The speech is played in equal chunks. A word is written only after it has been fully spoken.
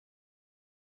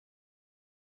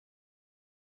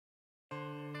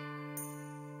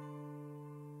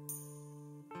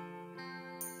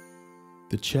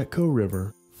The Chetco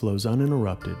River flows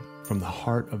uninterrupted from the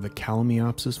heart of the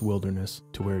Kalmiopsis wilderness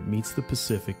to where it meets the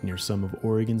Pacific near some of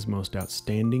Oregon's most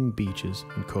outstanding beaches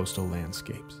and coastal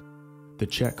landscapes. The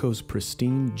Chetco's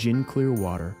pristine, gin-clear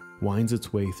water winds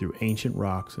its way through ancient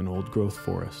rocks and old-growth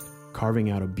forest, carving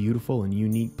out a beautiful and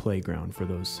unique playground for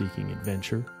those seeking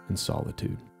adventure and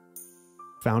solitude.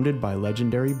 Founded by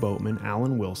legendary boatman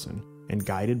Alan Wilson and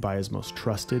guided by his most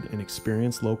trusted and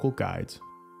experienced local guides,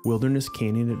 Wilderness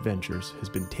Canyon Adventures has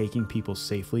been taking people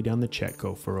safely down the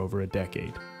Chetco for over a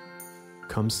decade.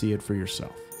 Come see it for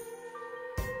yourself.